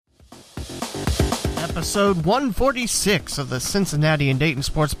Episode 146 of the Cincinnati and Dayton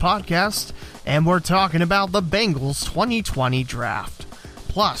Sports Podcast, and we're talking about the Bengals 2020 Draft.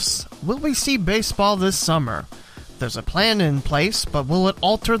 Plus, will we see baseball this summer? There's a plan in place, but will it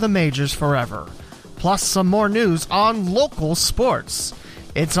alter the majors forever? Plus, some more news on local sports.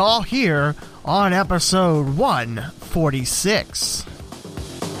 It's all here on episode 146.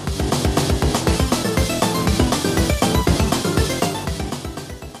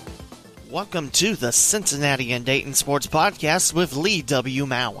 Welcome to the Cincinnati and Dayton Sports Podcast with Lee W.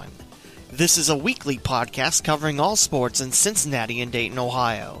 Mowen. This is a weekly podcast covering all sports in Cincinnati and Dayton,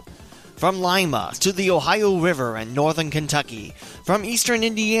 Ohio. From Lima to the Ohio River and northern Kentucky, from eastern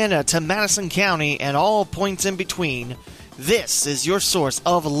Indiana to Madison County and all points in between, this is your source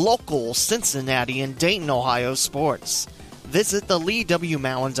of local Cincinnati and Dayton, Ohio sports. Visit the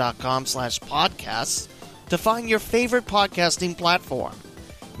leewmowen.com/podcast to find your favorite podcasting platform.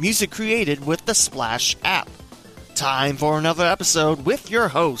 Music created with the Splash app. Time for another episode with your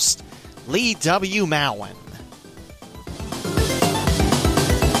host, Lee W. Mowen.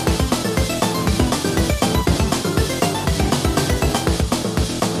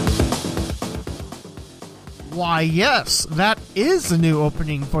 Why, yes, that is a new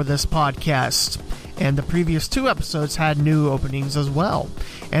opening for this podcast. And the previous two episodes had new openings as well.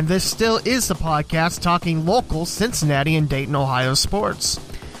 And this still is the podcast talking local Cincinnati and Dayton, Ohio sports.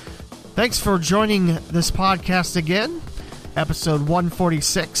 Thanks for joining this podcast again. Episode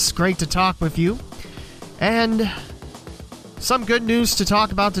 146. Great to talk with you. And some good news to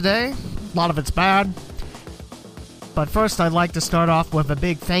talk about today. A lot of it's bad. But first, I'd like to start off with a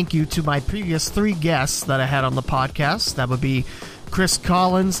big thank you to my previous three guests that I had on the podcast. That would be Chris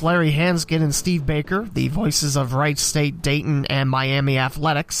Collins, Larry Hansgen, and Steve Baker, the voices of Wright State, Dayton, and Miami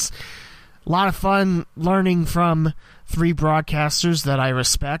Athletics. A lot of fun learning from three broadcasters that I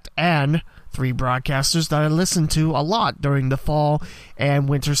respect and three broadcasters that I listen to a lot during the fall and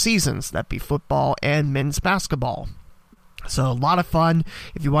winter seasons. That'd be football and men's basketball. So a lot of fun.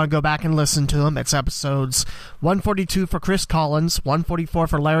 If you want to go back and listen to them, it's episodes 142 for Chris Collins, 144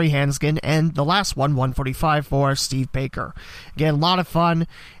 for Larry Hansgen, and the last one, 145 for Steve Baker. Again, a lot of fun,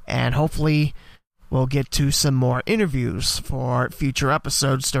 and hopefully we'll get to some more interviews for future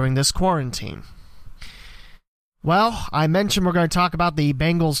episodes during this quarantine. Well, I mentioned we're going to talk about the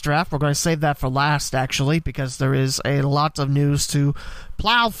Bengals draft. We're going to save that for last, actually, because there is a lot of news to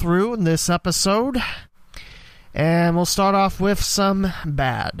plow through in this episode. And we'll start off with some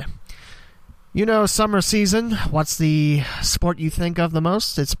bad. You know, summer season, what's the sport you think of the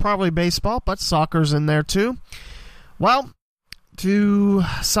most? It's probably baseball, but soccer's in there too. Well, to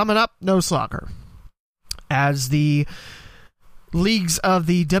sum it up, no soccer. As the leagues of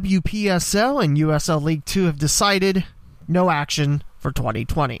the WPSL and USL League 2 have decided, no action for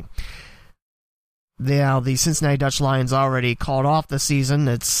 2020. Now, the Cincinnati Dutch Lions already called off the season.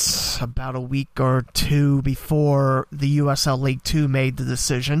 It's about a week or two before the USL League 2 made the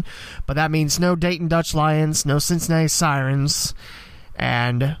decision. But that means no Dayton Dutch Lions, no Cincinnati Sirens,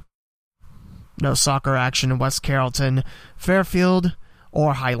 and no soccer action in West Carrollton, Fairfield,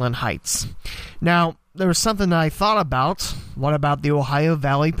 or Highland Heights. Now, there was something I thought about. What about the Ohio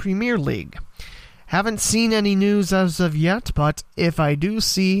Valley Premier League? Haven't seen any news as of yet, but if I do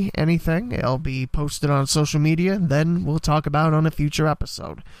see anything, it'll be posted on social media, then we'll talk about it on a future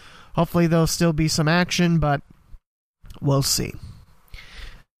episode. Hopefully there'll still be some action, but we'll see.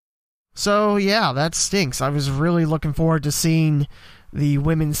 So, yeah, that stinks. I was really looking forward to seeing the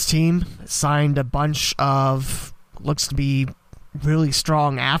women's team. Signed a bunch of, looks to be really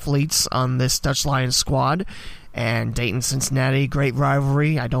strong athletes on this Dutch Lions squad. And Dayton-Cincinnati, great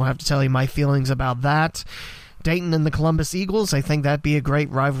rivalry. I don't have to tell you my feelings about that. Dayton and the Columbus Eagles, I think that'd be a great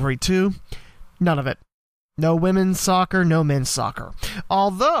rivalry too. None of it. No women's soccer, no men's soccer.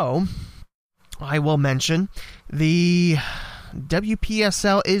 Although, I will mention, the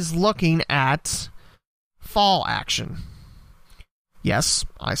WPSL is looking at fall action. Yes,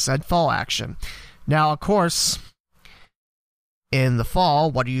 I said fall action. Now, of course, in the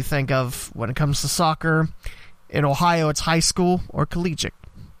fall, what do you think of when it comes to soccer? In Ohio, it's high school or collegiate.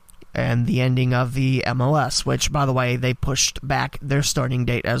 And the ending of the MLS, which, by the way, they pushed back their starting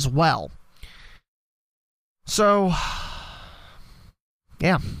date as well. So,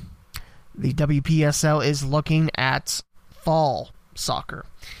 yeah. The WPSL is looking at fall soccer.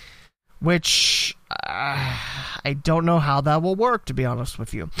 Which, I don't know how that will work, to be honest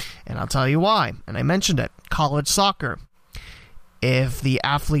with you. And I'll tell you why. And I mentioned it. College soccer. If the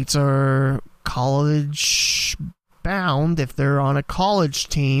athletes are college bound, if they're on a college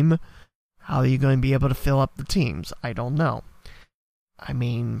team, how are you going to be able to fill up the teams? I don't know. I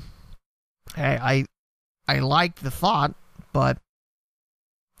mean, hey, I like the thought, but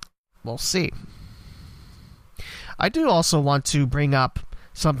we'll see. I do also want to bring up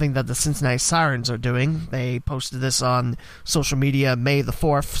something that the Cincinnati Sirens are doing. They posted this on social media May the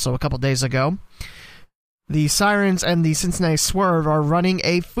 4th, so a couple days ago. The Sirens and the Cincinnati Swerve are running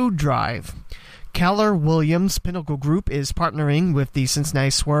a food drive. Keller Williams Pinnacle Group is partnering with the Cincinnati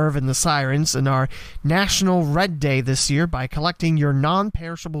Swerve and the Sirens in our National Red Day this year by collecting your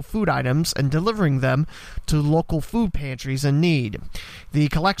non-perishable food items and delivering them to local food pantries in need. The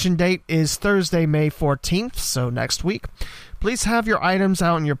collection date is Thursday, May 14th, so next week. Please have your items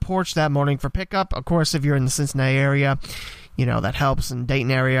out on your porch that morning for pickup. Of course, if you're in the Cincinnati area, that helps. In Dayton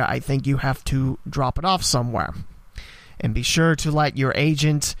area, I think you have to drop it off somewhere. And be sure to let your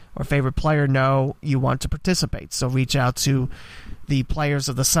agent or favorite player know you want to participate. So reach out to the players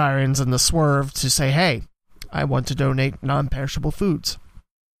of the Sirens and the Swerve to say, hey, I want to donate non-perishable foods.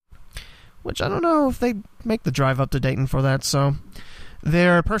 Which I don't know if they make the drive up to Dayton for that. So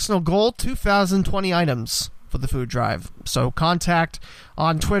their personal goal, 2,020 items for the food drive. So contact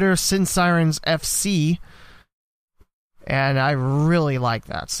on Twitter, CinSirensFC. And I really like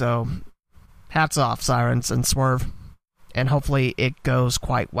that. So hats off, Sirens and Swerve. And hopefully it goes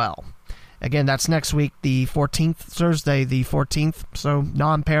quite well. Again, that's next week, the 14th, Thursday, the 14th. So,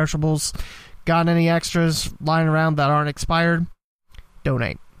 non-perishables. Got any extras lying around that aren't expired?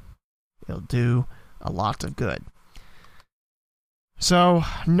 Donate. It'll do a lot of good. So,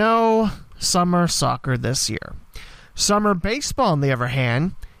 no summer soccer this year. Summer baseball, on the other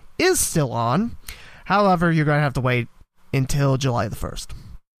hand, is still on. However, you're going to have to wait until July the 1st.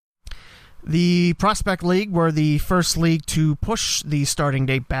 The Prospect League were the first league to push the starting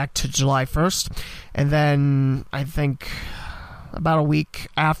date back to July 1st. And then, I think, about a week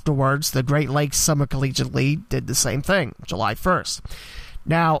afterwards, the Great Lakes Summer Collegiate League did the same thing, July 1st.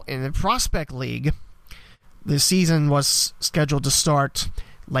 Now, in the Prospect League, the season was scheduled to start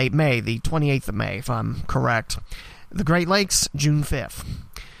late May, the 28th of May, if I'm correct. The Great Lakes, June 5th.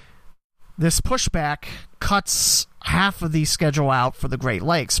 This pushback cuts half of the schedule out for the Great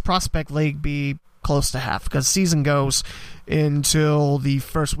Lakes. Prospect League be close to half, because season goes until the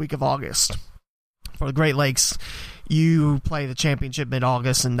first week of August. For the Great Lakes, you play the championship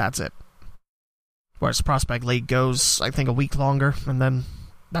mid-August, and that's it. Whereas Prospect League goes, I think, a week longer, and then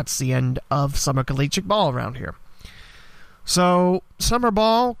that's the end of summer collegiate ball around here. So, summer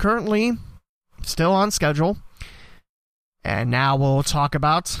ball currently still on schedule. And now we'll talk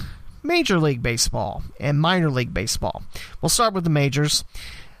about Major League Baseball and Minor League Baseball. We'll start with the majors.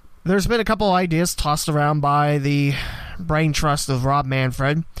 There's been a couple ideas tossed around by the brain trust of Rob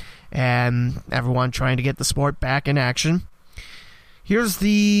Manfred and everyone trying to get the sport back in action. Here's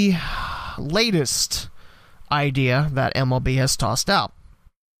the latest idea that MLB has tossed out.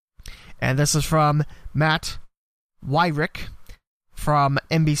 And this is from Matt Wyrick from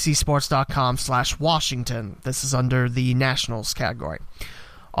NBCSports.com/Washington. This is under the Nationals category.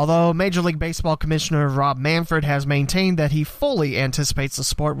 Although Major League Baseball Commissioner Rob Manfred has maintained that he fully anticipates the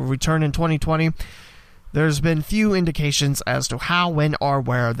sport will return in 2020, there's been few indications as to how, when, or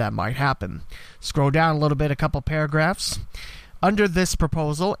where that might happen. Scroll down a little bit, a couple paragraphs. Under this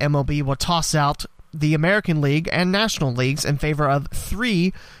proposal, MLB will toss out the American League and National Leagues in favor of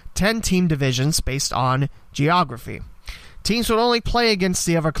 3 10-team divisions based on geography. Teams would only play against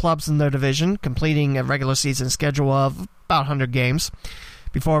the other clubs in their division, completing a regular season schedule of about 100 games,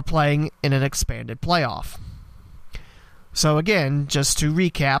 before playing in an expanded playoff. So again, just to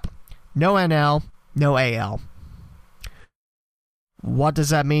recap, no NL, no AL. What does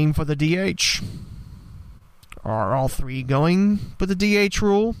that mean for the DH? Are all 3 going with the DH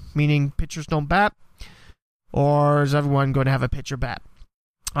rule, meaning pitchers don't bat? Or is everyone going to have a pitcher bat?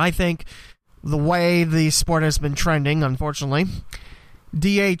 I think the way the sport has been trending, unfortunately,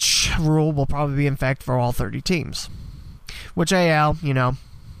 DH rule will probably be in effect for all 30 teams. Which AL,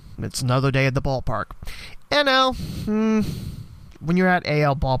 it's another day at the ballpark. NL, when you're at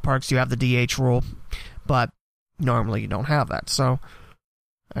AL ballparks, you have the DH rule, but normally you don't have that. So,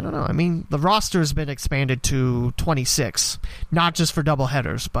 I don't know. I mean, the roster has been expanded to 26, not just for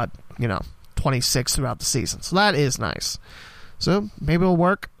doubleheaders, but, 26 throughout the season. So that is nice. So maybe it'll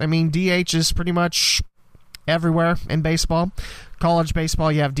work. I mean, DH is pretty much everywhere in baseball. College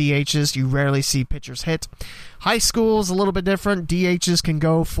baseball, you have DHs. You rarely see pitchers hit. High school is a little bit different. DHs can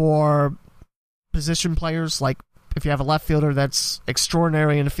go for position players, like if you have a left fielder that's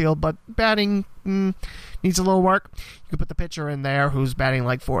extraordinary in the field, but batting needs a little work. You can put the pitcher in there who's batting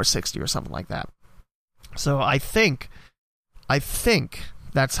like 460 or something like that. So I think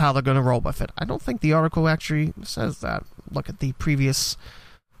that's how they're going to roll with it. I don't think the article actually says that. Look at the previous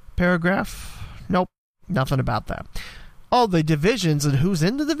paragraph. Nope. Nothing about that. Oh, the divisions and who's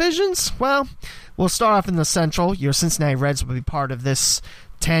in the divisions? Well, we'll start off in the Central. Your Cincinnati Reds will be part of this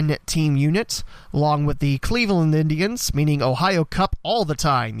 10-team unit, along with the Cleveland Indians, meaning Ohio Cup all the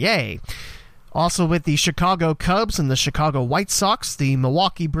time. Yay! Also with the Chicago Cubs and the Chicago White Sox, the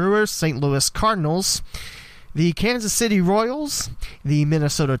Milwaukee Brewers, St. Louis Cardinals, the Kansas City Royals, the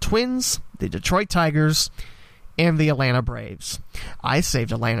Minnesota Twins, the Detroit Tigers, and the Atlanta Braves. I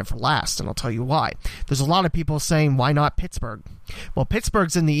saved Atlanta for last, and I'll tell you why. There's a lot of people saying, why not Pittsburgh? Well,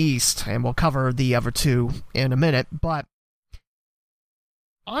 Pittsburgh's in the East, and we'll cover the other two in a minute, but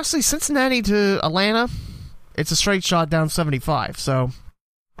honestly, Cincinnati to Atlanta, it's a straight shot down 75, so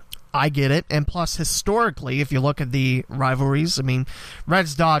I get it. And plus, historically, if you look at the rivalries, I mean,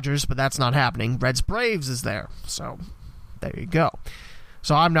 Reds-Dodgers, but that's not happening. Reds-Braves is there, so there you go.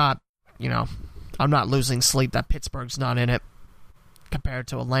 So I'm not losing sleep that Pittsburgh's not in it compared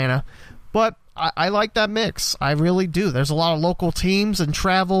to Atlanta, but I like that mix. I really do. There's a lot of local teams and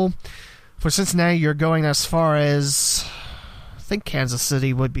travel. For Cincinnati, you're going as far as, I think Kansas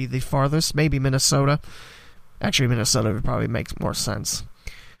City would be the farthest, maybe Minnesota. Actually, Minnesota would probably make more sense.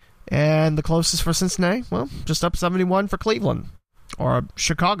 And the closest for Cincinnati, well, just up 71 for Cleveland, or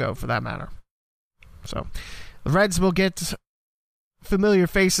Chicago for that matter. So, the Reds will get familiar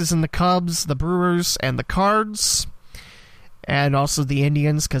faces in the Cubs, the Brewers, and the Cards, and also the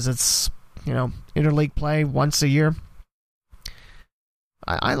Indians, because it's, interleague play once a year.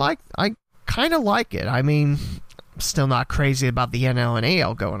 I kind of like it. I mean, I'm still not crazy about the NL and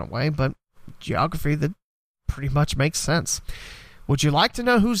AL going away, but geography, that pretty much makes sense. Would you like to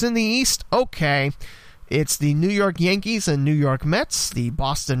know who's in the East? Okay. It's the New York Yankees and New York Mets, the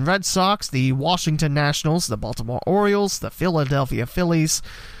Boston Red Sox, the Washington Nationals, the Baltimore Orioles, the Philadelphia Phillies,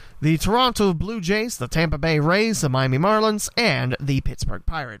 the Toronto Blue Jays, the Tampa Bay Rays, the Miami Marlins, and the Pittsburgh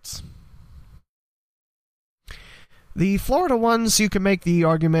Pirates. The Florida ones, you can make the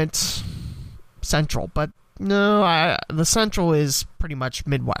argument Central, but no, the Central is pretty much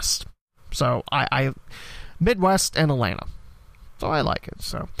Midwest. So, Midwest and Atlanta. So I like it.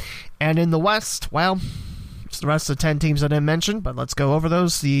 So, and in the West, well, it's the rest of the 10 teams I didn't mention, but let's go over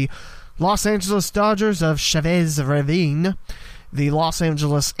those. The Los Angeles Dodgers of Chavez Ravine, the Los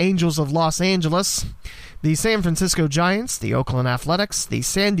Angeles Angels of Los Angeles, the San Francisco Giants, the Oakland Athletics, the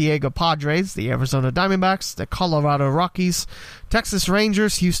San Diego Padres, the Arizona Diamondbacks, the Colorado Rockies, Texas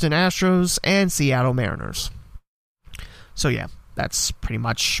Rangers, Houston Astros, and Seattle Mariners. So yeah, that's pretty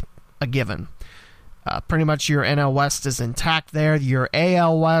much a given. Pretty much your NL West is intact there. Your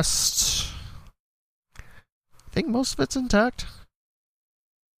AL West, I think most of it's intact.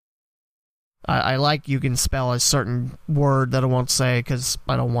 I like you can spell a certain word that I won't say because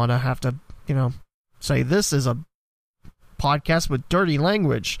I don't want to have to, say this is a podcast with dirty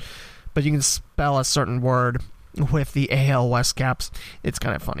language. But you can spell a certain word with the AL West caps. It's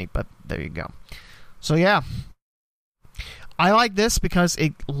kind of funny, but there you go. So yeah. I like this because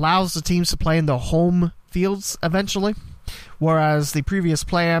it allows the teams to play in the home fields eventually, whereas the previous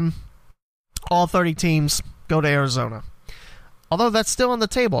plan, all 30 teams go to Arizona. Although that's still on the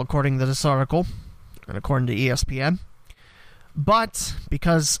table, according to this article, and according to ESPN. But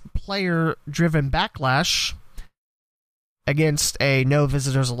because player-driven backlash against a no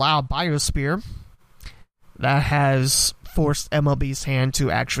visitors allowed biosphere, that has forced MLB's hand to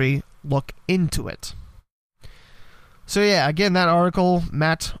actually look into it. So yeah, again, that article,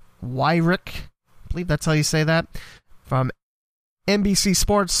 Matt Wyrick, I believe that's how you say that, from NBC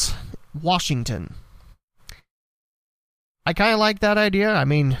Sports, Washington. I kind of like that idea. I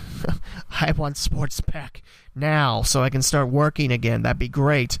mean, I want sports back now so I can start working again. That'd be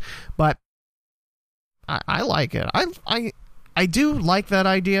great. But I like it. I do like that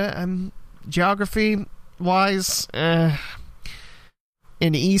idea. Geography-wise,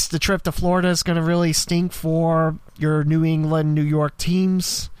 in the East, the trip to Florida is going to really stink for your New England, New York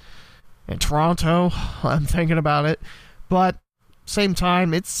teams. And Toronto, I'm thinking about it. But same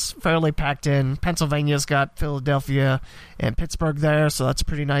time, it's fairly packed in. Pennsylvania's got Philadelphia and Pittsburgh there, so that's a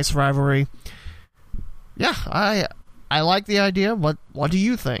pretty nice rivalry. Yeah, I like the idea. What do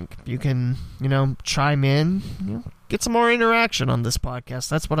you think? You can, chime in, get some more interaction on this podcast.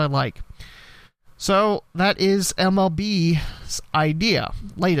 That's what I like. So, that is MLB's idea,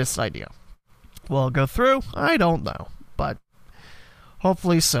 latest idea. Will it go through? I don't know, but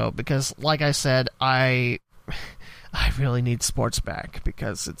hopefully so, because like I said, I really need sports back,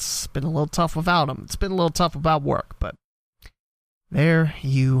 because it's been a little tough without them. It's been a little tough about work, but there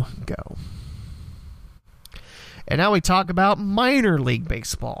you go. And now we talk about minor league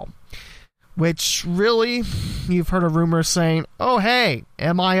baseball. Which, really, you've heard a rumor saying, oh, hey,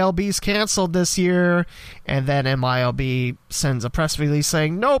 MILB's canceled this year. And then MILB sends a press release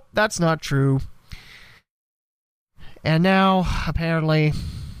saying, nope, that's not true. And now, apparently,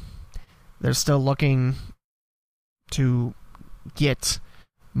 they're still looking to get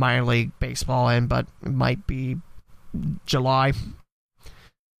minor league baseball in, but it might be July.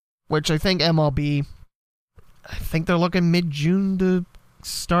 Which I think MLB, I think they're looking mid-June to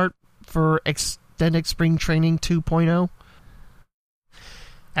start for extended spring training 2.0.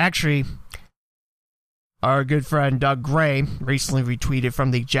 Actually, our good friend Doug Gray recently retweeted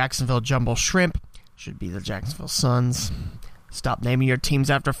from the Jacksonville Jumbo Shrimp. Should be the Jacksonville Suns. Stop naming your teams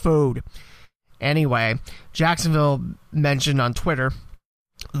after food. Anyway, Jacksonville mentioned on Twitter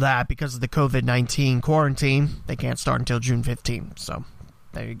that because of the COVID-19 quarantine, they can't start until June 15th. So,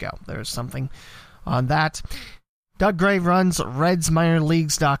 there you go. There's something on that. Doug Gray runs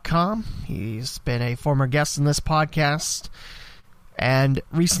RedsMinorLeagues.com. He's been a former guest in this podcast and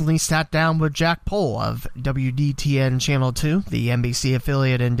recently sat down with Jack Pohl of WDTN Channel 2, the NBC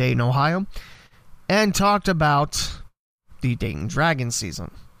affiliate in Dayton, Ohio, and talked about the Dayton Dragons season.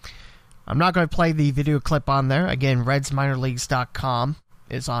 I'm not going to play the video clip on there. Again, RedsMinorLeagues.com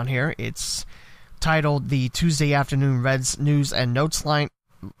is on here. It's titled the Tuesday Afternoon Reds News and Notes Line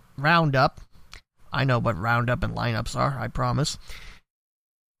Roundup. I know what roundup and lineups are, I promise.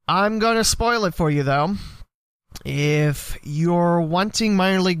 I'm going to spoil it for you, though. If you're wanting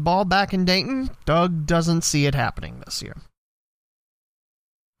minor league ball back in Dayton, Doug doesn't see it happening this year.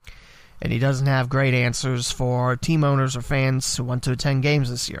 And he doesn't have great answers for team owners or fans who want to attend games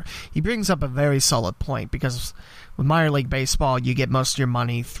this year. He brings up a very solid point, because with minor league baseball, you get most of your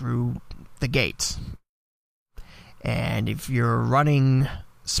money through the gate. And if you're running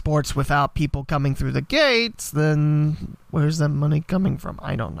sports without people coming through the gates, then where's that money coming from?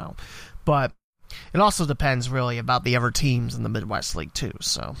 I don't know. But it also depends, really, about the other teams in the Midwest League, too.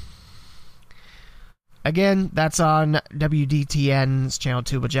 So, again, that's on WDTN's Channel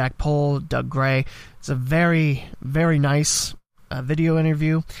 2 with Jack Pohl, Doug Gray. It's a very, very nice video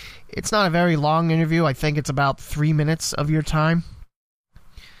interview. It's not a very long interview. I think it's about 3 minutes of your time.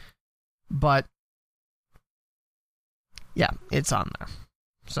 But, yeah, it's on there.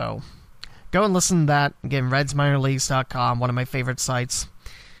 So, go and listen to that. Again, RedsMinorLeagues.com, one of my favorite sites.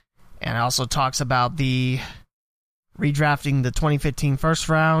 And it also talks about the redrafting the 2015 first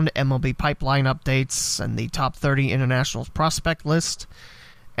round, MLB pipeline updates, and the top 30 international prospect list.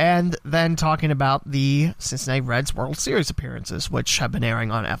 And then talking about the Cincinnati Reds World Series appearances, which have been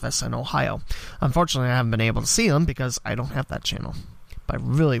airing on FSN Ohio. Unfortunately, I haven't been able to see them because I don't have that channel. But I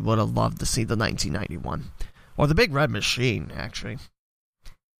really would have loved to see the 1991. Or the Big Red Machine, actually.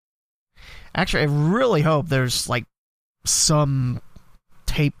 Actually, I really hope there's, like, some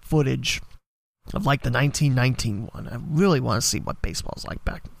tape footage of, like, the 1919 one. I really want to see what baseball's like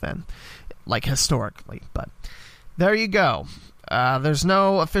back then, like, historically. But there you go. There's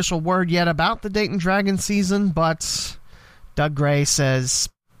no official word yet about the Dayton Dragons season, but Doug Gray says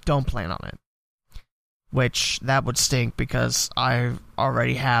don't plan on it. Which, that would stink, because I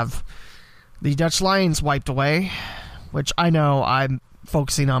already have the Dutch Lions wiped away, which I know I'm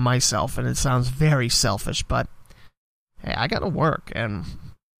focusing on myself, and it sounds very selfish, but hey, I gotta work, and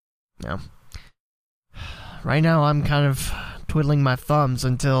you know, right now I'm kind of twiddling my thumbs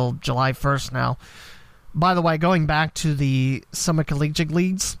until July 1st now. By the way, going back to the summer collegiate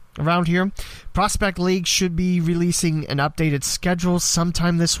leagues around here, Prospect League should be releasing an updated schedule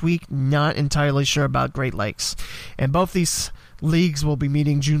sometime this week. Not entirely sure about Great Lakes. And both these leagues will be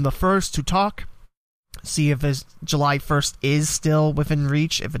meeting June the 1st to talk. See if this July 1st is still within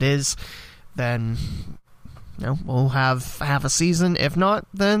reach. If it is, then you know, we'll have half a season. If not,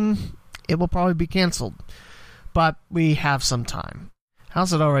 then it will probably be canceled. But we have some time.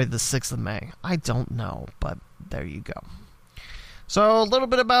 How's it already the 6th of May? I don't know, but there you go. So, a little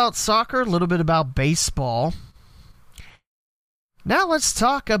bit about soccer, a little bit about baseball. Now let's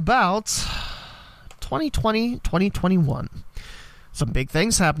talk about 2020-2021. Some big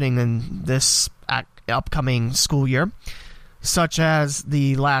things happening in this upcoming school year, such as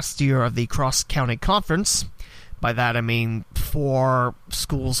the last year of the cross-county conference. By that I mean 4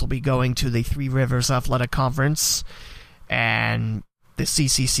 schools will be going to the Three Rivers Athletic Conference, and the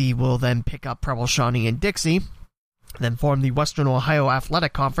CCC will then pick up Preble, Shawnee, and Dixie, then form the Western Ohio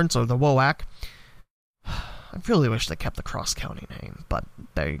Athletic Conference, or the WOAC. I really wish they kept the cross-county name, but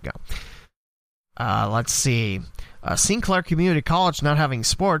there you go. Let's see. St. Clair Community College not having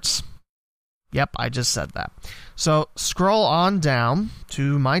sports. Yep, I just said that. So, scroll on down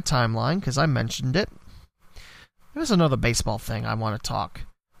to my timeline, because I mentioned it. There's another baseball thing I want to talk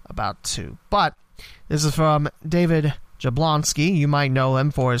about to. But this is from David Jablonski. You might know him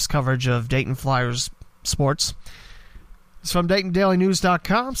for his coverage of Dayton Flyers sports. It's from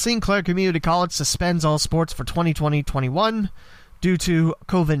DaytonDailyNews.com. Sinclair Community College suspends all sports for 2020-21 due to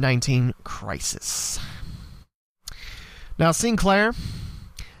COVID-19 crisis. Now, Sinclair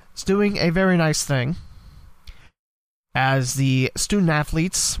is doing a very nice thing, as the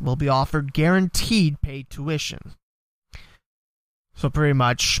student-athletes will be offered guaranteed paid tuition. So pretty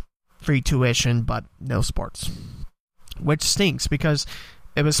much free tuition, but no sports. Which stinks, because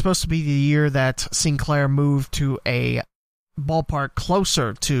it was supposed to be the year that Sinclair moved to a ballpark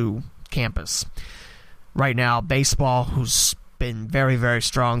closer to campus. Right now, baseball, who's been very, very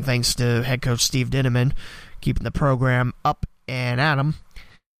strong thanks to head coach Steve Dinneman, keeping the program up and at 'em.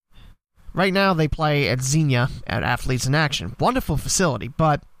 Right now, they play at Xenia at Athletes in Action. Wonderful facility,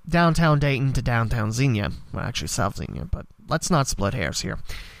 but downtown Dayton to downtown Xenia. Well, actually, South Xenia, but let's not split hairs here.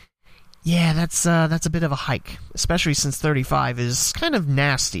 Yeah, that's a bit of a hike, especially since 35 is kind of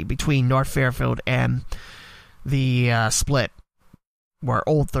nasty between North Fairfield and the split, where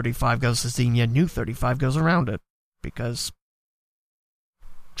old 35 goes to Xenia, new 35 goes around it, because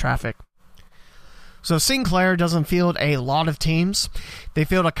traffic. So Sinclair doesn't field a lot of teams. They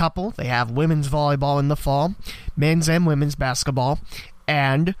field a couple. They have women's volleyball in the fall, men's and women's basketball,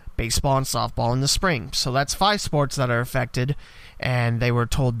 and baseball and softball in the spring. So that's 5 sports that are affected, and they were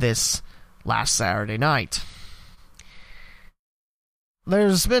told this last Saturday night.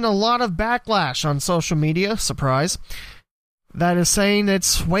 There's been a lot of backlash on social media, surprise, that is saying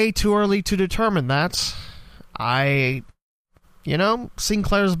it's way too early to determine that.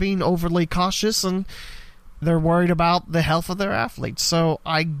 Sinclair's being overly cautious, and they're worried about the health of their athletes, so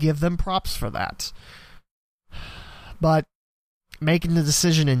I give them props for that. But making the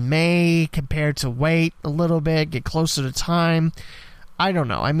decision in May compared to wait a little bit, get closer to time, I don't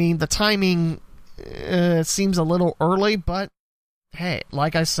know. I mean, the timing seems a little early, but hey,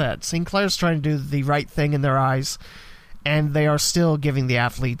 like I said, Sinclair's trying to do the right thing in their eyes, and they are still giving the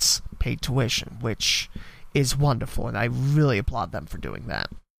athletes paid tuition, which is wonderful, and I really applaud them for doing that.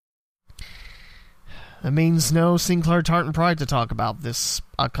 That means no Sinclair Tartan Pride to talk about this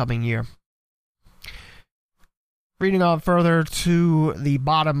upcoming year. Reading on further to the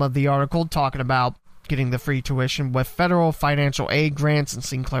bottom of the article, talking about getting the free tuition with federal financial aid grants and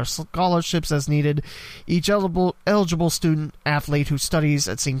Sinclair scholarships as needed. Each eligible student athlete who studies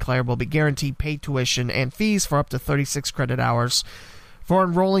at Sinclair will be guaranteed paid tuition and fees for up to 36 credit hours for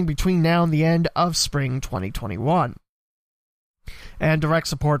enrolling between now and the end of spring 2021. And direct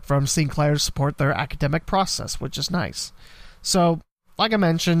support from Sinclair to support their academic process, which is nice. So, like I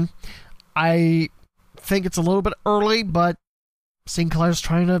mentioned, I think it's a little bit early, but Sinclair's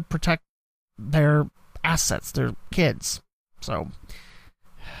trying to protect their assets, their kids. So,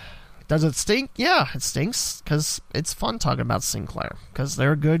 does it stink? Yeah, it stinks, because it's fun talking about Sinclair, because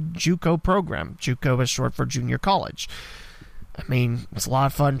they're a good JUCO program. JUCO is short for junior college. I mean, it's a lot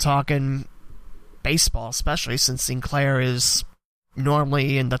of fun talking baseball, especially since Sinclair is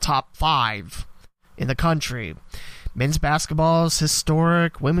normally in the top 5 in the country. Men's basketball is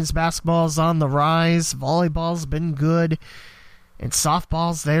historic. Women's basketball is on the rise. Volleyball's been good. And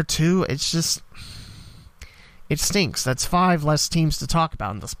softball's there too. It's just, it stinks. That's 5 less teams to talk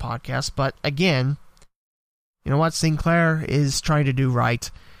about in this podcast. But again, you know what? Sinclair is trying to do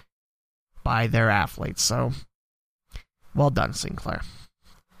right by their athletes. So, well done, Sinclair.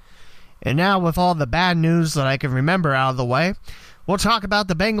 And now, with all the bad news that I can remember out of the way, we'll talk about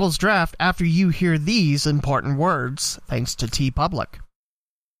the Bengals draft after you hear these important words, thanks to TeePublic.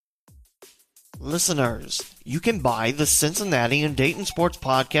 Listeners, you can buy the Cincinnati and Dayton Sports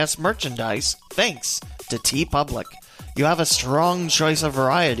Podcast merchandise thanks to TeePublic. You have a strong choice of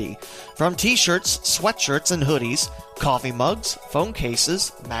variety, from t-shirts, sweatshirts, and hoodies, coffee mugs, phone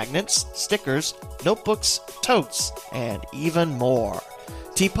cases, magnets, stickers, notebooks, totes, and even more.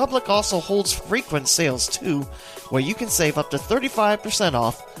 TeePublic also holds frequent sales too, where you can save up to 35%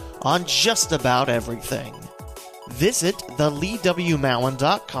 off on just about everything. Visit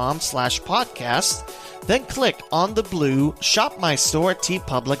theleewmountain.com/podcast, then click on the blue Shop My Store at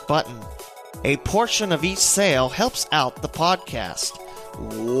TeePublic button. A portion of each sale helps out the podcast.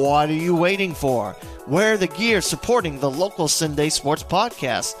 What are you waiting for? Wear the gear supporting the local Sunday Sports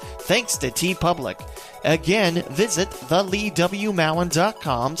Podcast, thanks to TeePublic. Again, visit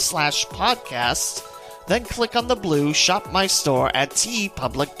theleewmountain.com/podcast, then click on the blue Shop My Store at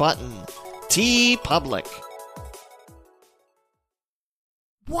TeePublic button. TeePublic.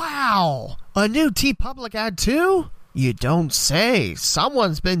 Wow! A new TeePublic ad too? You don't say.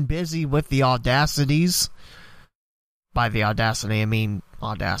 Someone's been busy with the audacities. By the audacity, I mean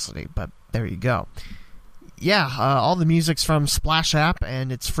Audacity, but there you go. Yeah, all the music's from Splash app,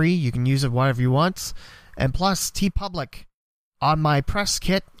 and it's free. You can use it whatever you want. And plus, TeePublic, on my press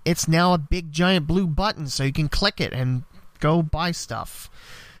kit, it's now a big giant blue button, so you can click it and go buy stuff.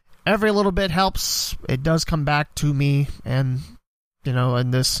 Every little bit helps. It does come back to me, and,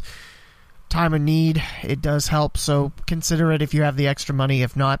 in this time of need, it does help, so consider it if you have the extra money.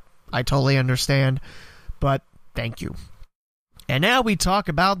 If not, I totally understand, but thank you. And now we talk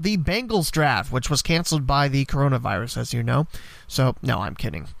about the Bengals Draft, which was canceled by the coronavirus, as you know. So, no, I'm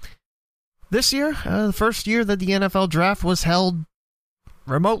kidding. This year, the first year that the NFL Draft was held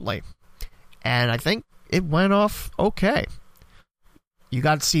remotely, and I think it went off okay. You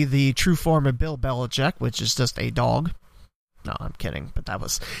got to see the true form of Bill Belichick, which is just a dog. No, I'm kidding, but that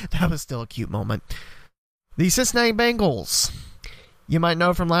was still a cute moment. The Cincinnati Bengals, you might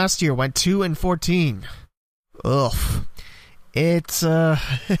know from last year, went 2-14. Ugh. It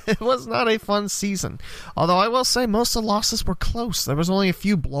was not a fun season. Although I will say most of the losses were close. There was only a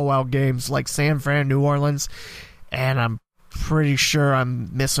few blowout games like San Fran, New Orleans, and I'm pretty sure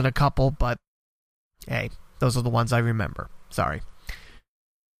I'm missing a couple, but hey, those are the ones I remember. Sorry.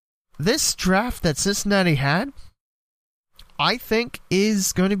 This draft that Cincinnati had, I think,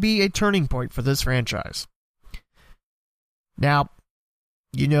 is going to be a turning point for this franchise. Now,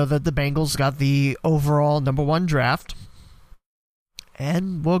 you know that the Bengals got the overall number 1 draft,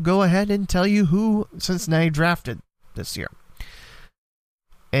 and we'll go ahead and tell you who Cincinnati drafted this year.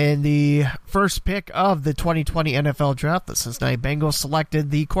 In the first pick of the 2020 NFL Draft, the Cincinnati Bengals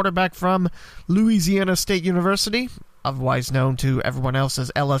selected the quarterback from Louisiana State University, otherwise known to everyone else as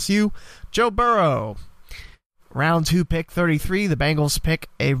LSU, Joe Burrow. Round 2 pick 33, the Bengals pick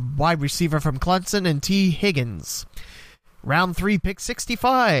a wide receiver from Clemson and T. Higgins. Round 3 pick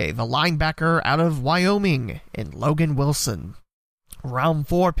 65, a linebacker out of Wyoming in Logan Wilson. Round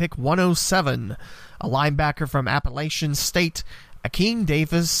 4 pick 107, a linebacker from Appalachian State, Akeem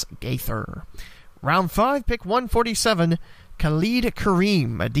Davis Gaither. Round 5 pick 147, Khalid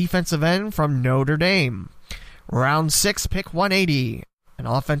Kareem, a defensive end from Notre Dame. Round 6 pick 180, an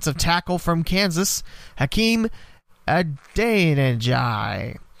offensive tackle from Kansas, Hakeem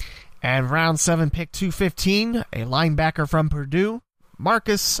Adeniji. And round 7 pick 215, a linebacker from Purdue,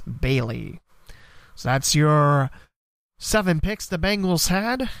 Marcus Bailey. So that's your 7 picks the Bengals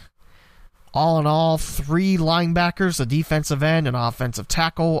had. All in all, 3 linebackers, a defensive end, an offensive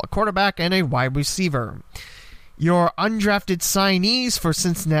tackle, a quarterback, and a wide receiver. Your undrafted signees for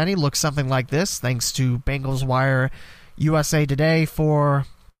Cincinnati look something like this, thanks to Bengals Wire USA Today for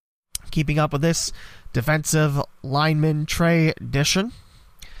keeping up with this. Defensive lineman Trey Dishon.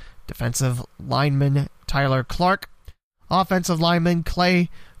 Defensive lineman Tyler Clark. Offensive lineman Clay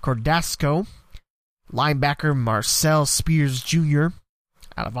Cordasco. Linebacker Marcel Spears Jr.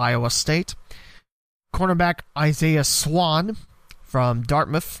 out of Iowa State. Cornerback Isaiah Swan from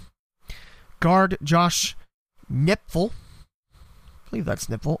Dartmouth. Guard Josh Nipfel. I believe that's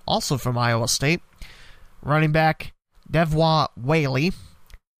Nipfel, also from Iowa State. Running back Devwa Whaley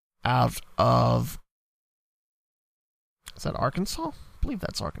out of... Is that Arkansas? I believe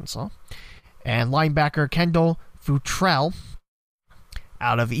that's Arkansas. And linebacker Kendall Futrell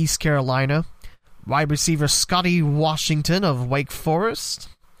out of East Carolina. Wide receiver Scotty Washington of Wake Forest.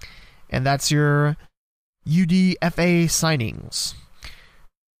 And that's your UDFA signings.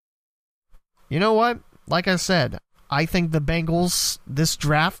 You know what? Like I said, I think the Bengals, this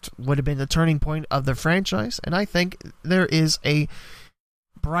draft, would have been the turning point of the franchise, and I think there is a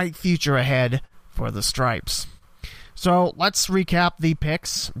bright future ahead for the Stripes. So let's recap the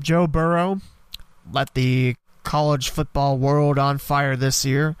picks. Joe Burrow let the college football world on fire this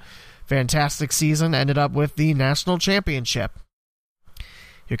year. Fantastic season, ended up with the national championship.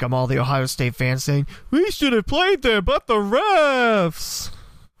 Here come all the Ohio State fans saying, "We should have played there, but the refs."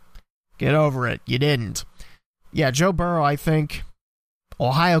 Get over it. You didn't. Yeah, Joe Burrow, I think,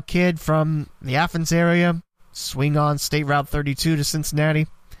 Ohio kid from the Athens area, swing on State Route 32 to Cincinnati.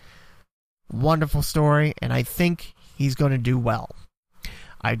 Wonderful story, and I think he's going to do well.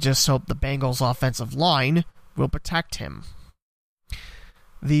 I just hope the Bengals offensive line will protect him.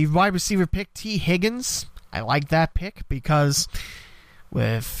 The wide receiver pick, T. Higgins, I like that pick because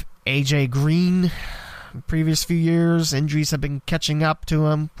with A.J. Green, in previous few years, injuries have been catching up to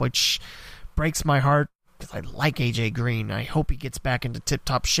him, which breaks my heart because I like A.J. Green. I hope he gets back into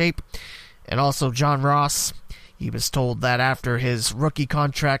tip-top shape. And also John Ross, he was told that after his rookie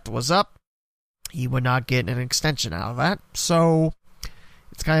contract was up, he would not get an extension out of that. So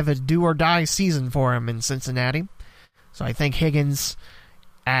it's kind of a do-or-die season for him in Cincinnati. So I think Higgins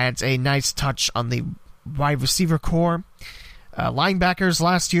adds a nice touch on the wide receiver core. Linebackers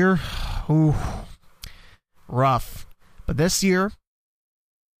last year, ooh, rough. But this year,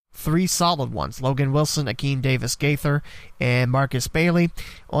 3 solid ones. Logan Wilson, Akeem Davis-Gaither, and Marcus Bailey.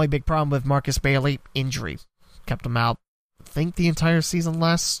 Only big problem with Marcus Bailey, injury. Kept him out, I think, the entire season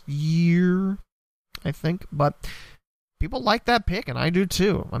last year, I think. But people like that pick, and I do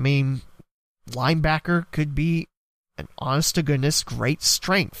too. I mean, linebacker could be an honest-to-goodness great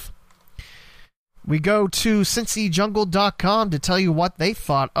strength. We go to CincyJungle.com to tell you what they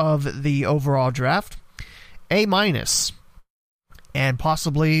thought of the overall draft. A-, and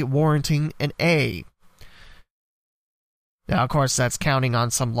possibly warranting an A. Now, of course, that's counting on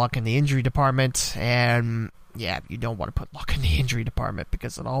some luck in the injury department, and yeah, you don't want to put luck in the injury department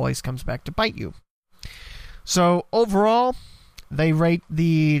because it always comes back to bite you. So, overall, they rate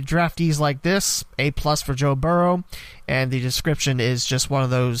the draftees like this: A+ for Joe Burrow, and the description is just one of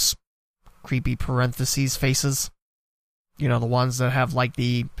those creepy parentheses faces. You know, the ones that have like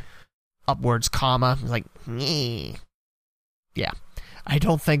the upwards comma, like, yeah. I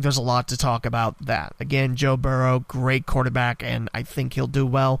don't think there's a lot to talk about that. Again, Joe Burrow, great quarterback, and I think he'll do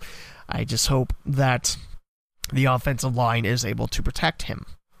well. I just hope that the offensive line is able to protect him.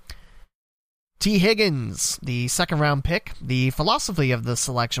 T. Higgins, the second-round pick. The philosophy of the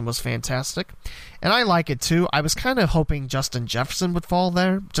selection was fantastic, and I like it too. I was kind of hoping Justin Jefferson would fall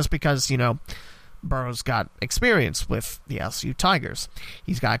there, just because, you know, Burrow's got experience with the LSU Tigers.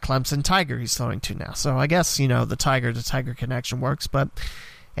 He's got Clemson Tiger he's throwing to now, so I guess, you know, the Tiger-to-Tiger connection works, but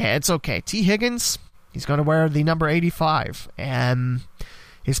it's okay. T. Higgins, he's going to wear the number 85, and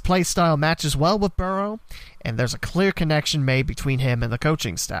his play style matches well with Burrow, and there's a clear connection made between him and the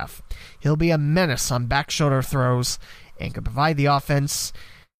coaching staff. He'll be a menace on back shoulder throws and can provide the offense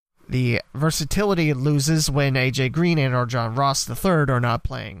the versatility it loses when A.J. Green and or John Ross III are not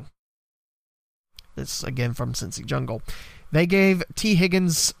playing. This, again, from Cincy Jungle. They gave T.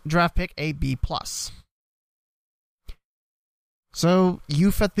 Higgins' draft pick a B+. So,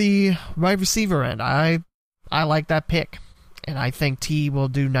 youth at the wide receiver end. I like that pick. And I think T will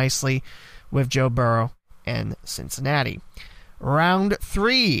do nicely with Joe Burrow and Cincinnati. Round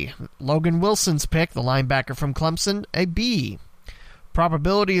 3, Logan Wilson's pick, the linebacker from Clemson, a B.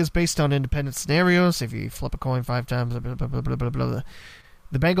 Probability is based on independent scenarios. If you flip a coin 5 times, blah, blah, blah, blah, blah, blah.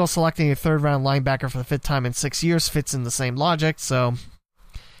 The Bengals selecting a third-round linebacker for the 5th time in 6 years fits in the same logic, so,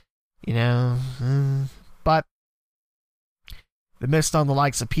 you know, but they missed on the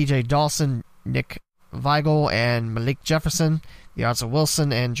likes of P.J. Dawson, Nick Vigil, and Malik Jefferson. The odds of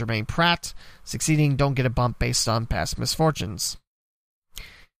Wilson and Jermaine Pratt succeeding don't get a bump based on past misfortunes.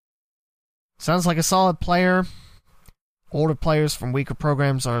 Sounds like a solid player. Older players from weaker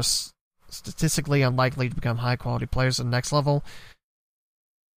programs are statistically unlikely to become high-quality players at the next level.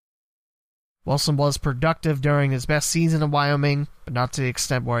 Wilson was productive during his best season in Wyoming, but not to the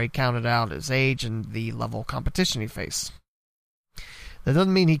extent where he counted out his age and the level of competition he faced. That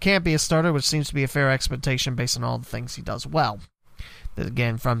doesn't mean he can't be a starter, which seems to be a fair expectation based on all the things he does well. That,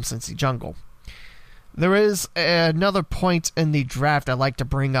 again, from Cincy Jungle. There is another point in the draft I'd like to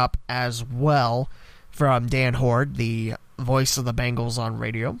bring up as well from Dan Horde, the voice of the Bengals on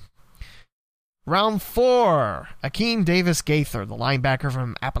radio. Round 4, Akeem Davis-Gaither, the linebacker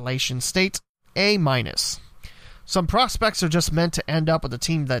from Appalachian State, A-. Some prospects are just meant to end up with the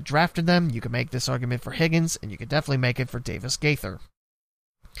team that drafted them. You can make this argument for Higgins, and you can definitely make it for Davis-Gaither.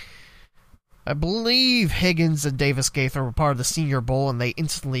 I believe Higgins and Davis-Gaither were part of the Senior Bowl, and they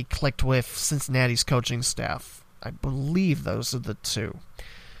instantly clicked with Cincinnati's coaching staff. I believe those are the two.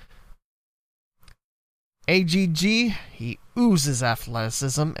 AGG, he oozes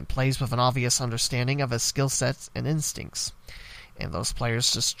athleticism and plays with an obvious understanding of his skill sets and instincts. And those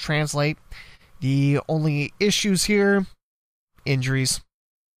players just translate. The only issues here, injuries.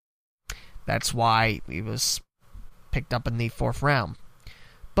 That's why he was picked up in the 4th round.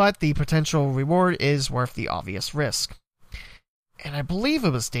 But the potential reward is worth the obvious risk. And I believe it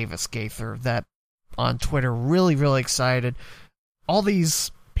was Davis-Gaither that on Twitter really excited. All these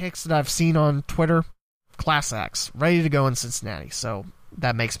picks that I've seen on Twitter, class acts, ready to go in Cincinnati. So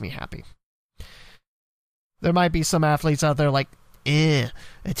that makes me happy. There might be some athletes out there like, a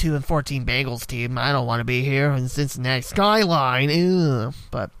 2-14 Bengals team. I don't want to be here in Cincinnati skyline.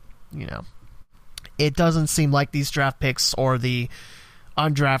 But, you know, it doesn't seem like these draft picks or the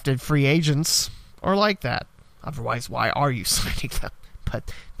undrafted free agents are like that. Otherwise, why are you signing them?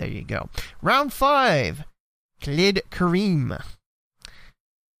 But there you go. Round 5, Khalid Kareem,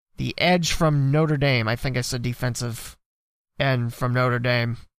 the edge from Notre Dame. I think I said defensive end from Notre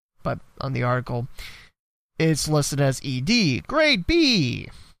Dame, but on the article, it's listed as ED, grade B.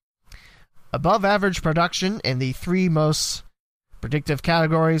 Above average production in the 3 most predictive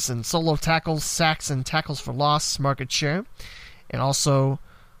categories and solo tackles, sacks, and tackles for loss market share, and also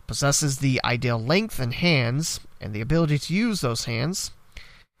possesses the ideal length and hands and the ability to use those hands,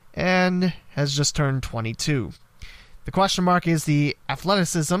 and has just turned 22. The question mark is the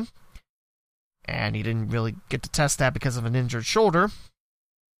athleticism, and he didn't really get to test that because of an injured shoulder,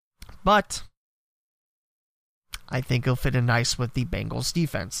 but I think he'll fit in nice with the Bengals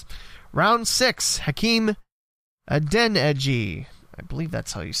defense. Round 6, Hakeem Adeniji. I believe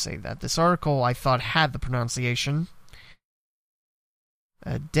that's how you say that. This article I thought had the pronunciation.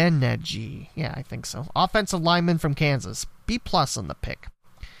 Adeniji. Yeah, I think so. Offensive lineman from Kansas. B+ on the pick.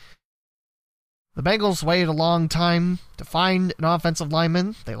 The Bengals waited a long time to find an offensive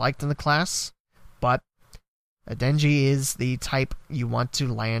lineman they liked in the class, but Adeniji is the type you want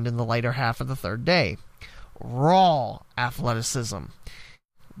to land in the later half of the third day. Raw athleticism.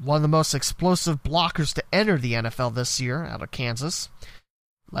 One of the most explosive blockers to enter the NFL this year out of Kansas,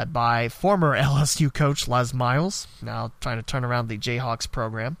 led by former LSU coach Les Miles, now trying to turn around the Jayhawks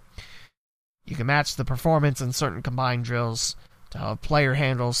program. You can match the performance in certain combined drills to how a player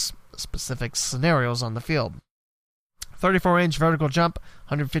handles specific scenarios on the field. 34-inch vertical jump,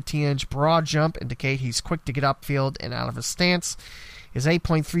 115-inch broad jump indicate he's quick to get upfield and out of his stance. His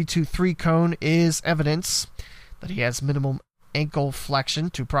 8.323 cone is evidence that he has minimum ankle flexion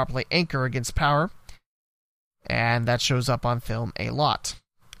to properly anchor against power, and that shows up on film a lot.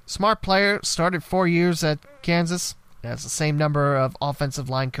 Smart player, started 4 years at Kansas, and has the same number of offensive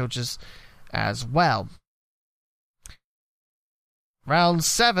line coaches as well. Round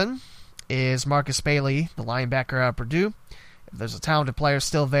 7 is Marcus Bailey, the linebacker out of Purdue. If there's a talented player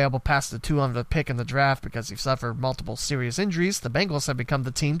still available past the 200th pick in the draft because he suffered multiple serious injuries, the Bengals have become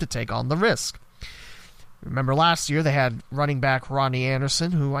the team to take on the risk. Remember last year they had running back Ronnie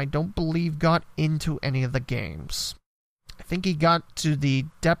Anderson, who I don't believe got into any of the games. I think he got to the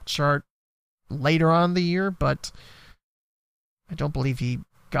depth chart later on in the year, but I don't believe he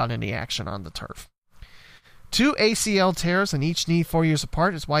got any action on the turf. 2 ACL tears in each knee 4 years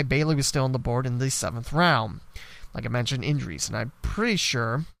apart is why Bailey was still on the board in the 7th round. Like I mentioned, injuries, and I'm pretty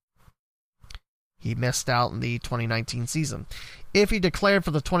sure he missed out in the 2019 season. If he declared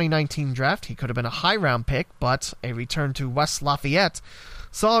for the 2019 draft, he could have been a high-round pick, but a return to West Lafayette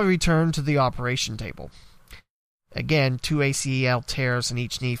saw a return to the operation table. Again, 2 ACL tears in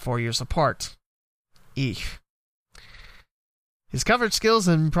each knee 4 years apart. Eek. His coverage skills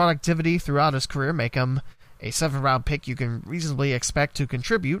and productivity throughout his career make him a 7th-round pick you can reasonably expect to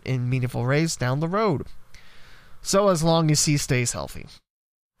contribute in meaningful ways down the road. So as long as he stays healthy.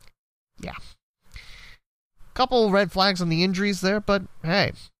 Yeah. Couple red flags on the injuries there, but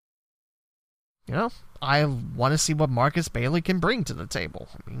hey. You know, I want to see what Marcus Bailey can bring to the table.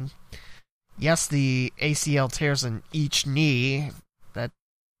 I mean, yes, the ACL tears in each knee,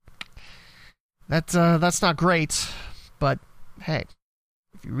 that's not great, but hey,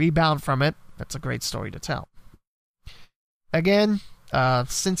 if you rebound from it, that's a great story to tell. Again,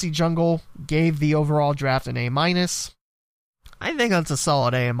 Cincy Jungle gave the overall draft an A-. I think that's a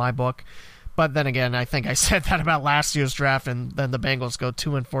solid A in my book. But then again, I think I said that about last year's draft, and then the Bengals go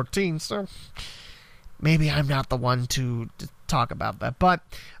 2-14, so maybe I'm not the one to talk about that. But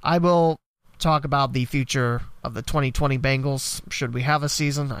I will talk about the future of the 2020 Bengals, should we have a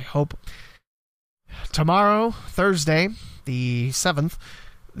season, I hope. Tomorrow, Thursday, the 7th,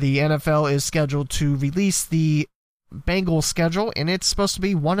 the NFL is scheduled to release the Bengals schedule, and it's supposed to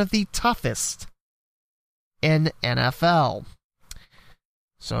be one of the toughest in NFL.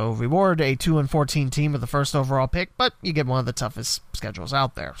 So reward a 2-14 team with the first overall pick, but you get one of the toughest schedules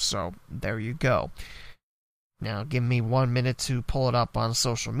out there. So there you go. Now give me 1 minute to pull it up on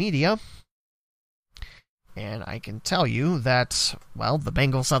social media. And I can tell you that, well, the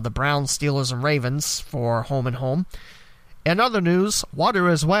Bengals have the Browns, Steelers, and Ravens for home and home. In other news, water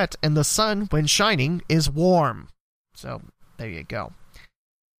is wet and the sun, when shining, is warm. So there you go.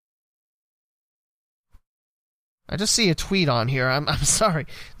 I just see a tweet on here. I'm sorry.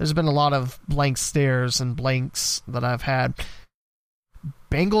 There's been a lot of blank stares and blanks that I've had.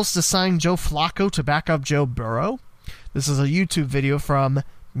 Bengals to sign Joe Flacco to back up Joe Burrow. This is a YouTube video from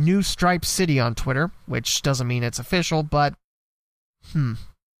New Stripe City on Twitter, which doesn't mean it's official, but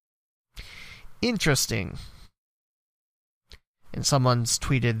interesting. And someone's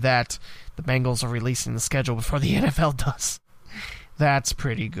tweeted that the Bengals are releasing the schedule before the NFL does. That's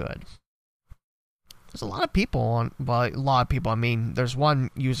pretty good. There's a lot of people I mean, there's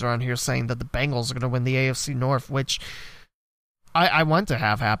one user on here saying that the Bengals are going to win the AFC North, which I want to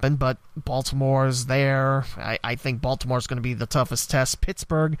have happen, but Baltimore's there. I think Baltimore's going to be the toughest test.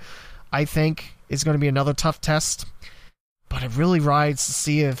 Pittsburgh, I think, is going to be another tough test. But it really rides to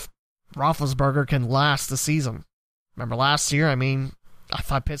see if Roethlisberger can last the season. Remember last year, I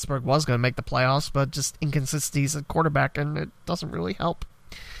thought Pittsburgh was going to make the playoffs, but just inconsistencies at quarterback, and it doesn't really help.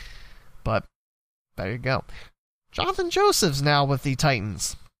 But there you go. Jonathan Joseph's now with the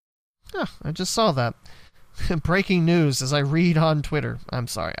Titans. Yeah, I just saw that. Breaking news as I read on Twitter. I'm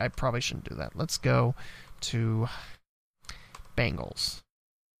sorry, I probably shouldn't do that. Let's go to Bengals.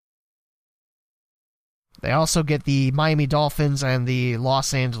 They also get the Miami Dolphins and the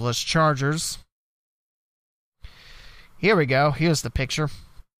Los Angeles Chargers. Here we go. Here's the picture.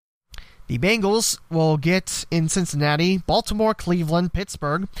 The Bengals will get in Cincinnati, Baltimore, Cleveland,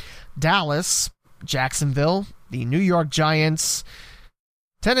 Pittsburgh, Dallas, Jacksonville, the New York Giants,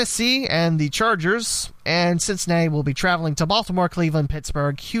 Tennessee, and the Chargers. And Cincinnati will be traveling to Baltimore, Cleveland,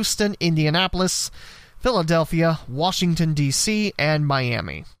 Pittsburgh, Houston, Indianapolis, Philadelphia, Washington, D.C., and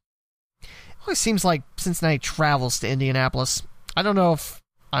Miami. It always seems like Cincinnati travels to Indianapolis. I don't know if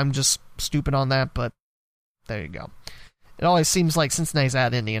I'm just stupid on that, but there you go. It always seems like Cincinnati's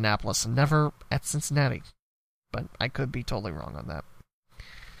at Indianapolis and never at Cincinnati. But I could be totally wrong on that.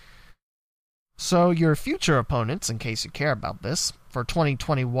 So your future opponents, in case you care about this, for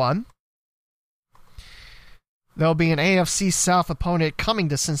 2021, there'll be an AFC South opponent coming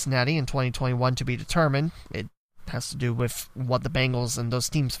to Cincinnati in 2021 to be determined. It has to do with what the Bengals and those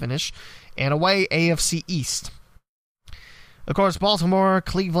teams finish. And away, AFC East. Of course, Baltimore,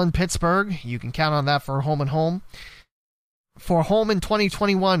 Cleveland, Pittsburgh, you can count on that for home and home. For home in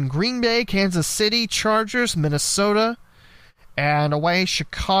 2021, Green Bay, Kansas City, Chargers, Minnesota, and away,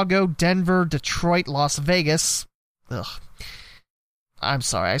 Chicago, Denver, Detroit, Las Vegas. Ugh. I'm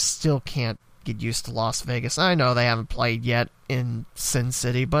sorry, I still can't get used to Las Vegas. I know they haven't played yet in Sin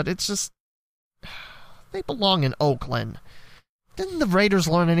City, but it's just... they belong in Oakland. Didn't the Raiders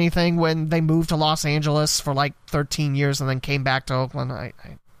learn anything when they moved to Los Angeles for like 13 years and then came back to Oakland?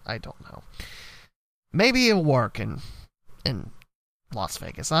 I don't know. Maybe it'll work in Las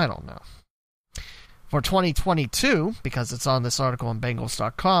Vegas. I don't know. For 2022, because it's on this article on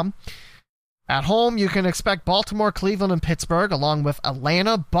Bengals.com, at home you can expect Baltimore, Cleveland, and Pittsburgh, along with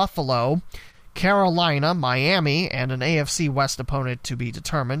Atlanta, Buffalo, Carolina, Miami, and an AFC West opponent to be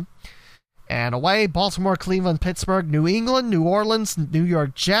determined. And away, Baltimore, Cleveland, Pittsburgh, New England, New Orleans, New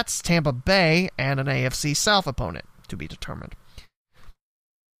York Jets, Tampa Bay, and an AFC South opponent to be determined.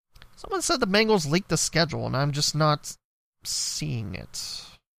 Someone said the Bengals leaked the schedule, and I'm just not seeing it.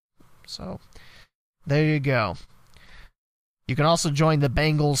 So, there you go. You can also join the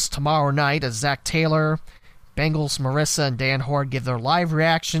Bengals tomorrow night as Zach Taylor, Bengals Marissa, and Dan Horde give their live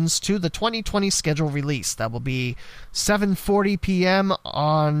reactions to the 2020 schedule release. That will be 7:40 p.m.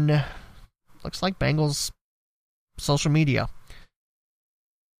 on, looks like, Bengals social media.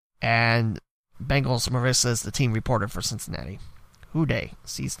 And Bengals Marissa is the team reporter for Cincinnati. Who day?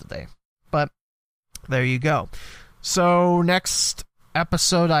 Seize the day. But there you go. So next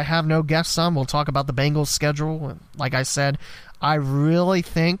episode I have no guests on. We'll talk about the Bengals schedule. Like I said, I really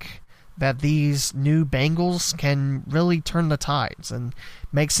think that these new Bengals can really turn the tides and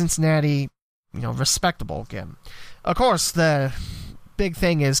make Cincinnati, respectable again. Of course, the big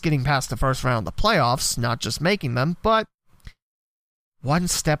thing is getting past the first round of the playoffs, not just making them, but one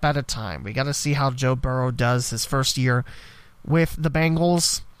step at a time. We got to see how Joe Burrow does his first year with the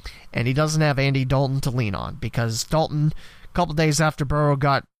Bengals, and he doesn't have Andy Dalton to lean on, because Dalton, a couple days after Burrow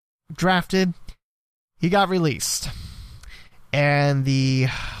got drafted, he got released. And the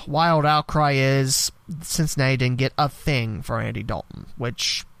wild outcry is Cincinnati didn't get a thing for Andy Dalton,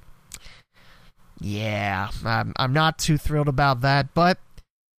 which, yeah, I'm not too thrilled about that. But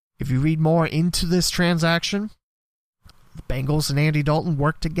if you read more into this transaction, the Bengals and Andy Dalton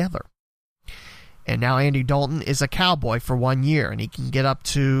work together. And now Andy Dalton is a Cowboy for 1 year, and he can get up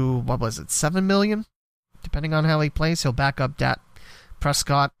to, $7 million? Depending on how he plays, he'll back up Dak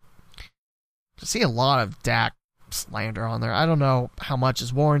Prescott. I see a lot of Dak slander on there. I don't know how much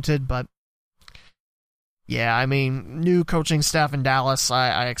is warranted, but yeah, new coaching staff in Dallas,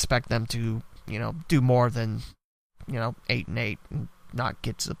 I expect them to, do more than, 8-8 and not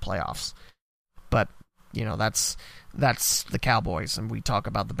get to the playoffs. But, that's the Cowboys, and we talk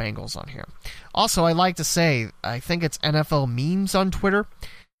about the Bengals on here. Also, I like to say, I think it's NFL Memes on Twitter.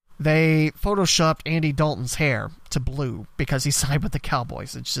 They photoshopped Andy Dalton's hair to blue because he signed with the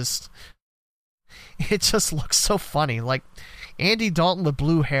Cowboys. It just looks so funny. Like, Andy Dalton with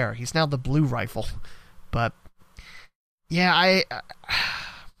blue hair. He's now the Blue Rifle. But, yeah, I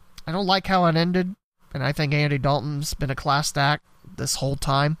don't like how it ended, and I think Andy Dalton's been a class act this whole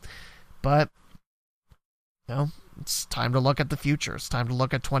time. But, it's time to look at the future. It's time to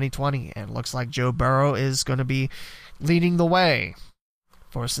look at 2020, and it looks like Joe Burrow is going to be leading the way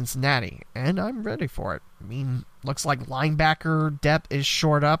for Cincinnati, and I'm ready for it. I mean, looks like linebacker depth is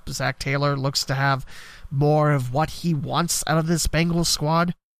shored up. Zach Taylor looks to have more of what he wants out of this Bengals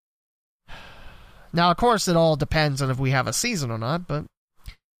squad. Now, of course, it all depends on if we have a season or not, but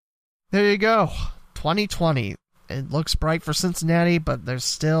there you go. 2020. It looks bright for Cincinnati, but there's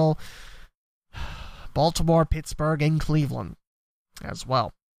still Baltimore, Pittsburgh, and Cleveland as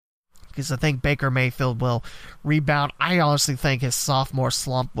well. Because I think Baker Mayfield will rebound. I honestly think his sophomore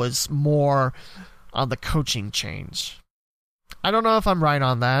slump was more on the coaching change. I don't know if I'm right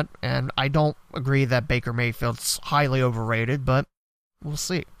on that, and I don't agree that Baker Mayfield's highly overrated, but we'll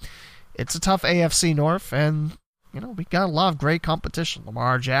see. It's a tough AFC North, and we got a lot of great competition.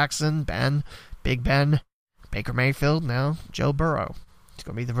 Lamar Jackson, Big Ben, Baker Mayfield, now Joe Burrow. He's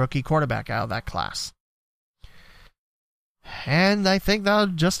going to be the rookie quarterback out of that class. And I think that'll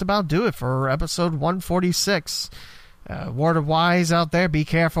just about do it for episode 146. Word of wise out there, be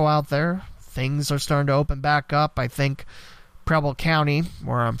careful out there. Things are starting to open back up. I think Preble County,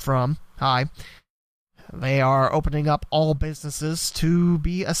 where I'm from, they are opening up all businesses to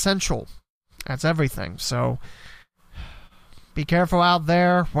be essential. That's everything. So be careful out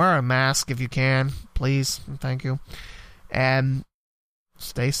there. Wear a mask if you can, please. Thank you. And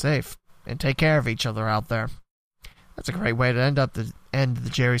stay safe. And take care of each other out there. That's a great way to end the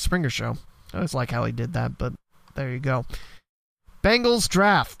Jerry Springer show. I always like how he did that, but there you go. Bengals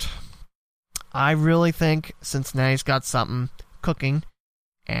Draft. I really think Cincinnati's got something cooking,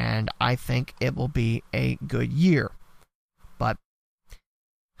 and I think it will be a good year. But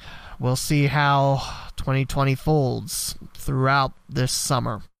we'll see how 2020 folds throughout this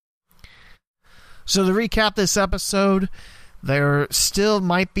summer. So to recap this episode, there still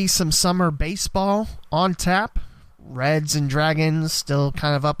might be some summer baseball on tap. Reds and Dragons still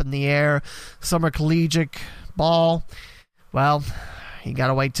kind of up in the air. Summer collegiate ball. Well, you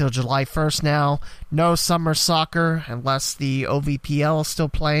gotta wait till July 1st now. No summer soccer unless the OVPL is still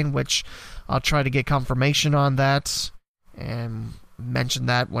playing, which I'll try to get confirmation on that and mention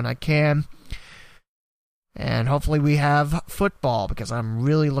that when I can. And hopefully we have football, because I'm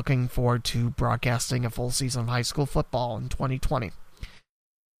really looking forward to broadcasting a full season of high school football in 2020.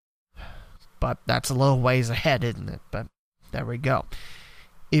 But that's a little ways ahead, isn't it? But there we go.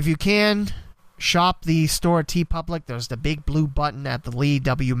 If you can, shop the store at TeePublic. There's the big blue button at the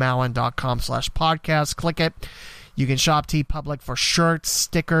leewmowen.com/podcast. Click it. You can shop TeePublic for shirts,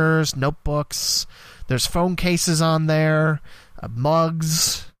 stickers, notebooks. There's phone cases on there,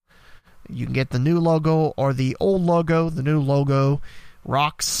 mugs. You can get the new logo or the old logo. The new logo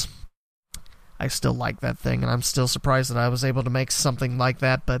rocks. I still like that thing, and I'm still surprised that I was able to make something like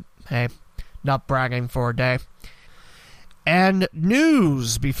that, but hey, not bragging for a day. And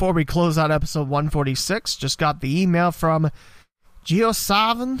news before we close out episode 146. Just got the email from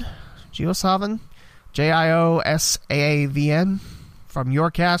Giosavin, Giosavn, from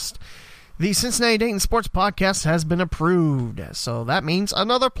Yourcast. The Cincinnati Dayton Sports Podcast has been approved. So that means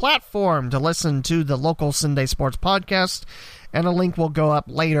another platform to listen to the local Sunday Sports Podcast, and a link will go up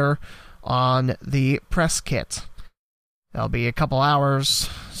later on the press kit. That'll be a couple hours,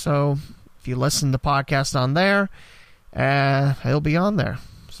 so if you listen to the podcast on there, it'll be on there.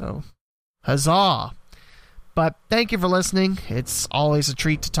 So, huzzah. But thank you for listening. It's always a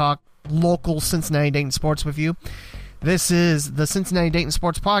treat to talk local Cincinnati Dayton sports with you. This is the Cincinnati Dayton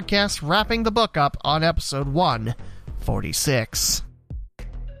Sports Podcast, wrapping the book up on episode 146.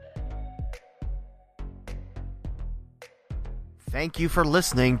 Thank you for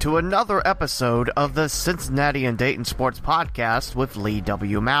listening to another episode of the Cincinnati and Dayton Sports Podcast with Lee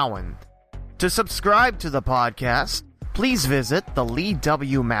W. Mowen. To subscribe to the podcast, please visit the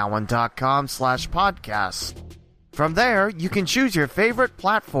leewmowen.com/podcast. From there, you can choose your favorite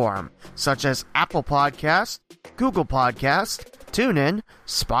platform, such as Apple Podcast, Google Podcast, TuneIn,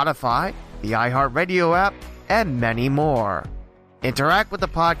 Spotify, the iHeartRadio app, and many more. Interact with the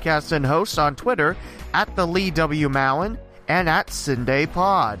podcast and host on Twitter at the Lee W. Mowen and at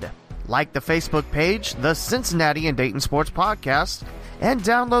CindayPod. Like the Facebook page, the Cincinnati and Dayton Sports Podcast, and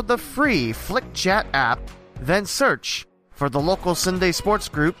download the free Flick Chat app, then search for the local Sunday Sports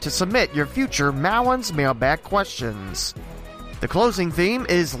Group to submit your future Mowen's Mailbag questions. The closing theme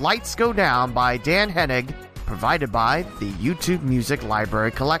is Lights Go Down by Dan Hennig, provided by the YouTube Music Library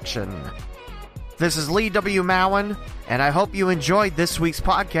Collection. This is Lee W. Mowen, and I hope you enjoyed this week's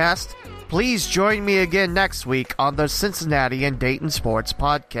podcast. Please join me again next week on the Cincinnati and Dayton Sports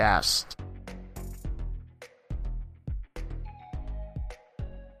Podcast.